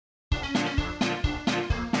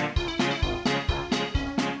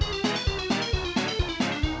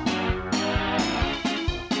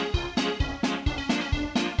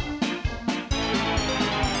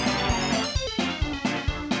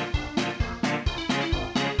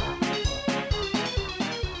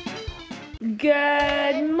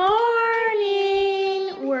Good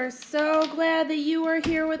morning! We're so glad that you are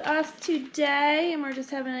here with us today, and we're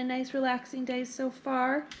just having a nice relaxing day so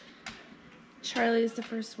far. Charlie is the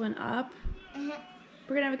first one up. We're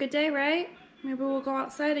gonna have a good day, right? Maybe we'll go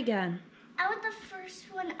outside again. I was the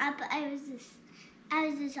first one up. I was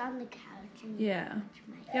just on the couch. And yeah.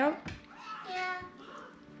 Yep. Yeah.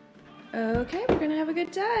 Okay, we're gonna have a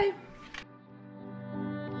good day.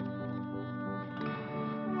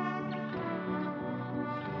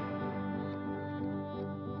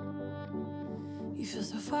 You feel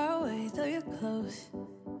so far away, though you're close.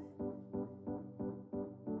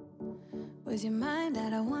 Where's your mind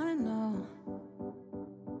at? I wanna know.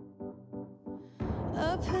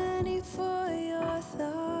 A penny for your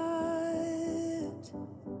thoughts.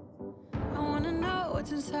 I wanna know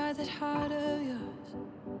what's inside that heart of yours.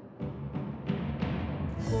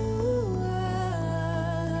 Ooh,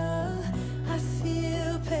 I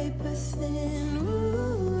feel paper thin.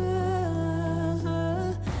 Ooh,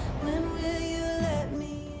 when will you let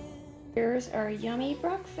me in? Here's our yummy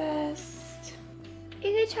breakfast.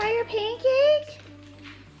 You gonna try your pancake?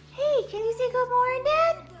 Hey, can you say good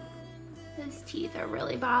morning? His teeth are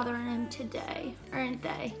really bothering him today, aren't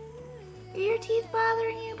they? Are your teeth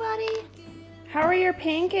bothering you, buddy? How are your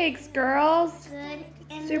pancakes, girls? Good.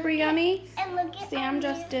 And Super yummy? And look at Sam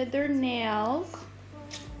just did their nails.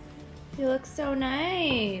 They look so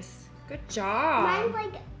nice. Good job. Mine's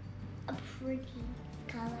like a pretty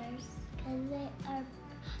colors because they are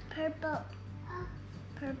purple,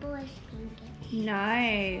 purplish pinkish.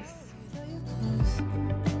 Nice.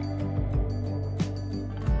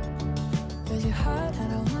 There's your heart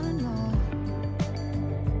that I wanna know.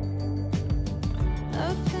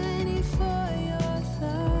 A penny for your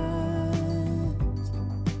thoughts.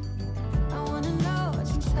 I wanna know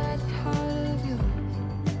what's inside the heart of yours.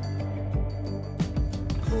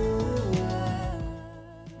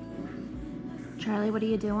 Charlie, what are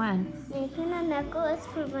you doing? Making a necklace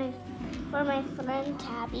for my friend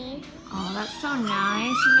Tabby. Oh, that's so nice.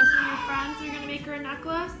 You missing your friends? You're gonna make her a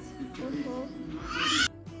necklace?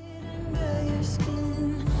 Under your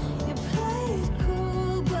skin, you play it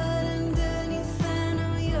cool, but underneath I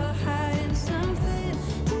know you're hiding something.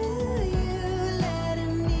 Do you let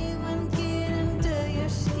anyone get under your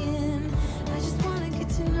skin? I just wanna get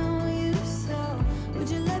to know you, so would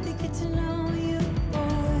you let me get to know you,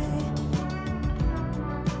 boy?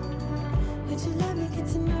 Would you let me get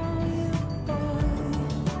to know you, boy?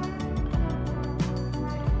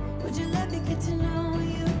 Would you let me get to know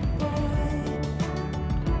you, boy?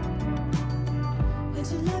 Would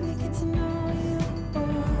you let me get to know you, boy?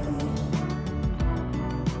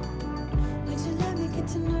 Would you let me get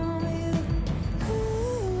to know you?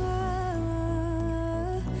 Ooh,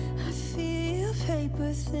 I feel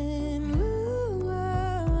paper thin. Ooh,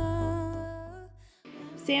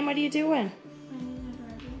 Sam, what are you doing?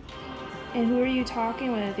 And who are you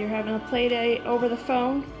talking with? You're having a play date over the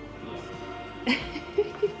phone?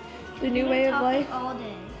 The new way of life? All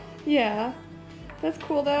day. Yeah. That's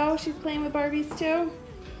cool though. She's playing with Barbies too.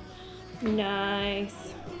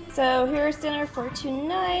 Nice. So here's dinner for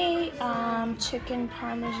tonight. Chicken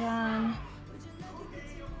parmesan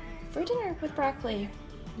for dinner with broccoli.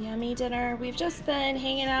 Yummy dinner. We've just been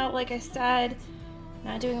hanging out, like I said.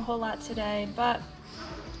 Not doing a whole lot today, but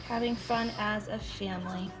having fun as a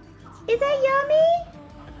family. Is that yummy?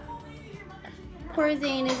 Poor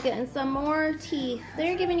Zane is getting some more teeth.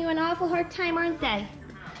 They're giving you an awful hard time, aren't they?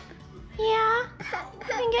 Yeah.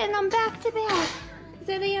 I'm getting them back to back. Is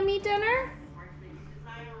that a yummy dinner?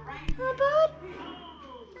 Huh, bud?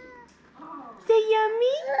 Is it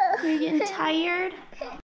yummy? You're getting tired?